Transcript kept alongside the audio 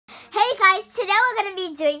today we're going to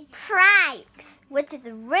be doing pranks, which is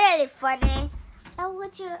really funny. Now,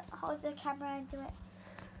 would you hold the camera and do it?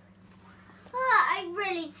 Oh, I'm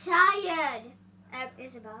really tired.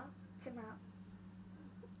 Isabel, come out.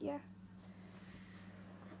 Yeah.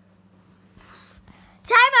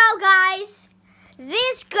 Time out, guys.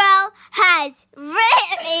 This girl has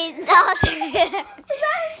really not.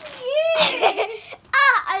 That's you.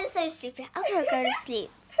 Oh, I'm so sleepy. I'm gonna go to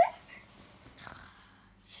sleep.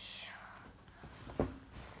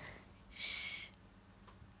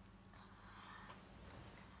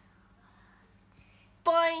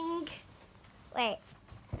 Boing. Wait.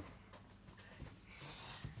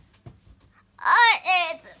 Oh,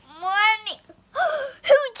 it's morning.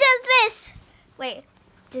 Who did this? Wait,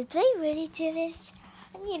 did they really do this?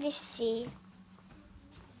 I need to see.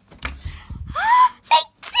 They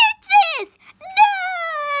did this!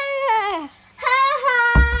 No!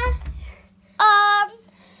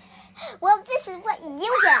 Well, this is what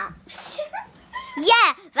you get.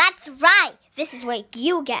 Yeah, that's right. This is what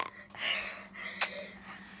you get.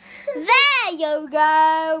 There you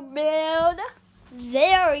go, man.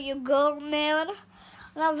 There you go, man.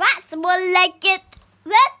 Now that's more like it.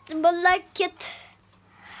 That's more like it.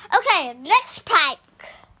 Okay, next prank.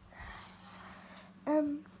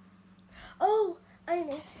 Oh, I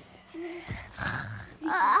know.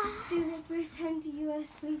 Do you pretend you were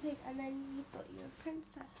sleeping and then you thought you were a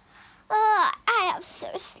princess? Oh, I am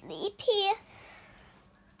so sleepy.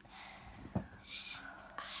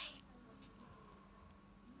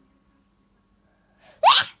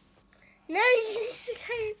 No, you need to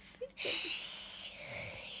go and sleep.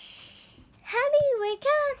 Honey, wake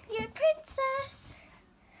up. You're a princess.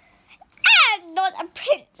 I'm not a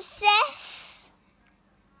princess.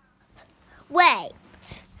 Wait.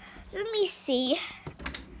 Let me see.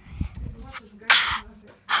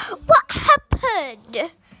 What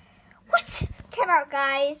happened? What? Come out,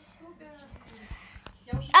 guys.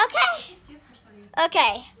 Okay.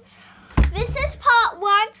 Okay. This is part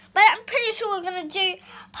 1, but I'm pretty sure we're going to do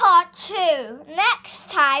part 2 next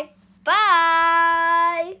time. Bye.